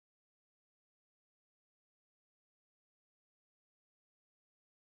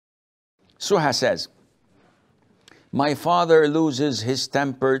Suha says, my father loses his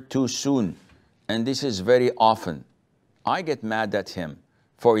temper too soon, and this is very often. I get mad at him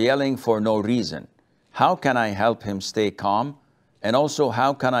for yelling for no reason. How can I help him stay calm? And also,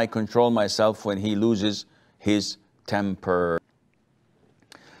 how can I control myself when he loses his temper?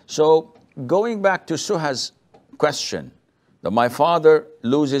 So, going back to Suha's question, that my father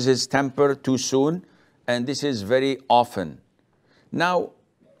loses his temper too soon, and this is very often. Now,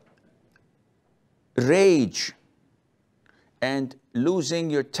 rage and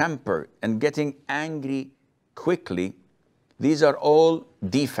losing your temper and getting angry quickly, these are all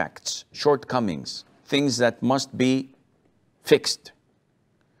defects, shortcomings, things that must be fixed.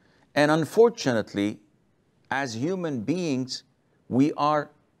 And unfortunately, as human beings, we are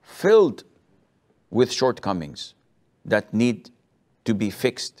filled with shortcomings that need to be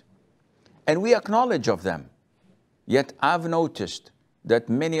fixed. And we acknowledge of them. Yet I've noticed that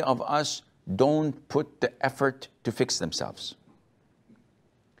many of us don't put the effort to fix themselves.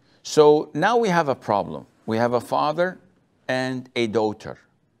 So now we have a problem. We have a father and a daughter.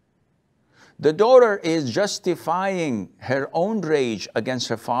 The daughter is justifying her own rage against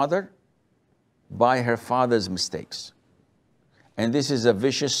her father by her father's mistakes. And this is a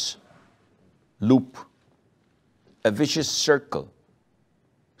vicious loop, a vicious circle.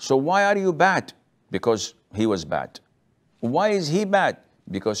 So why are you bad? Because he was bad. Why is he bad?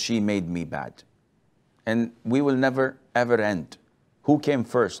 Because she made me bad. And we will never ever end. Who came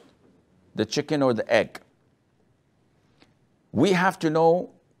first? The chicken or the egg? We have to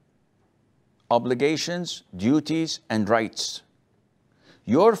know obligations, duties, and rights.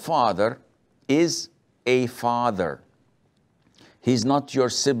 Your father is a father. He's not your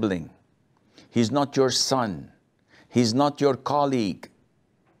sibling. He's not your son. He's not your colleague.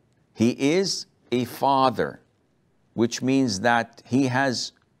 He is a father, which means that he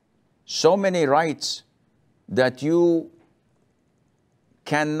has so many rights that you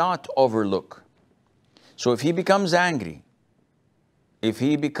cannot overlook. So if he becomes angry, if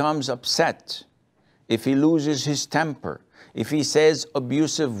he becomes upset, if he loses his temper, if he says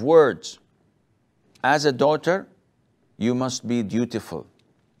abusive words, as a daughter, you must be dutiful,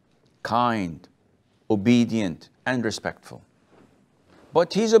 kind, obedient, and respectful.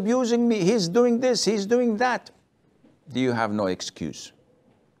 But he's abusing me, he's doing this, he's doing that. You have no excuse.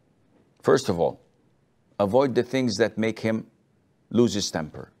 First of all, avoid the things that make him lose his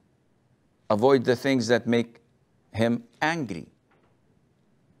temper. Avoid the things that make him angry.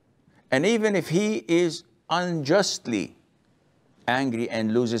 And even if he is unjustly angry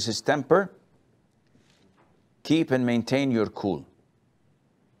and loses his temper, keep and maintain your cool.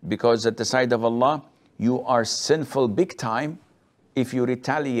 Because at the side of Allah, you are sinful big time if you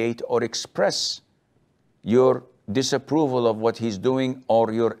retaliate or express your disapproval of what he's doing,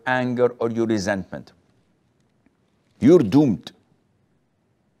 or your anger or your resentment. You're doomed.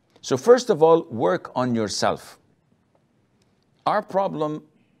 So first of all, work on yourself. Our problem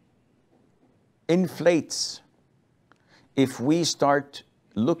inflates if we start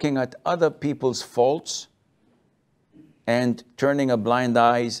looking at other people's faults and turning a blind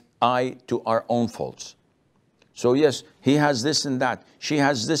eye to our own faults. So yes, he has this and that, she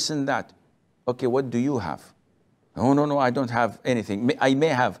has this and that. Okay, what do you have? Oh, no, I don't have anything. I may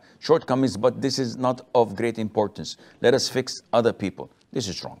have shortcomings, but this is not of great importance. Let us fix other people. This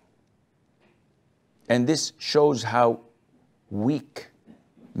is wrong. And this shows how weak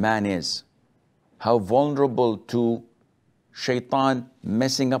man is, how vulnerable to shaitan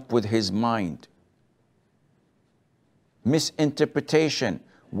messing up with his mind. Misinterpretation,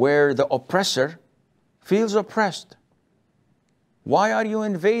 where the oppressor feels oppressed. Why are you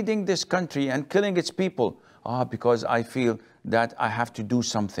invading this country and killing its people? Because I feel that I have to do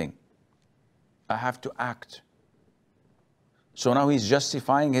something. I have to act. So now he's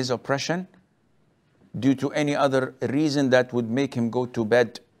justifying his oppression due to any other reason that would make him go to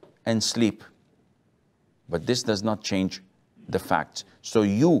bed and sleep. But this does not change the facts. So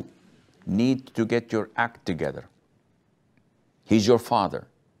you need to get your act together. He's your father.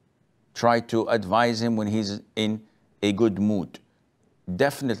 Try to advise him when he's in a good mood.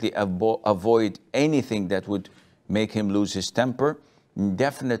 Definitely avoid anything that would make him lose his temper.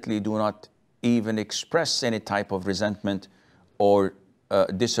 Definitely do not even express any type of resentment or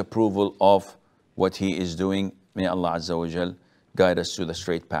disapproval of what he is doing. May Allah Azza wa Jal guide us to the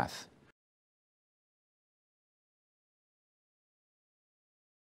straight path.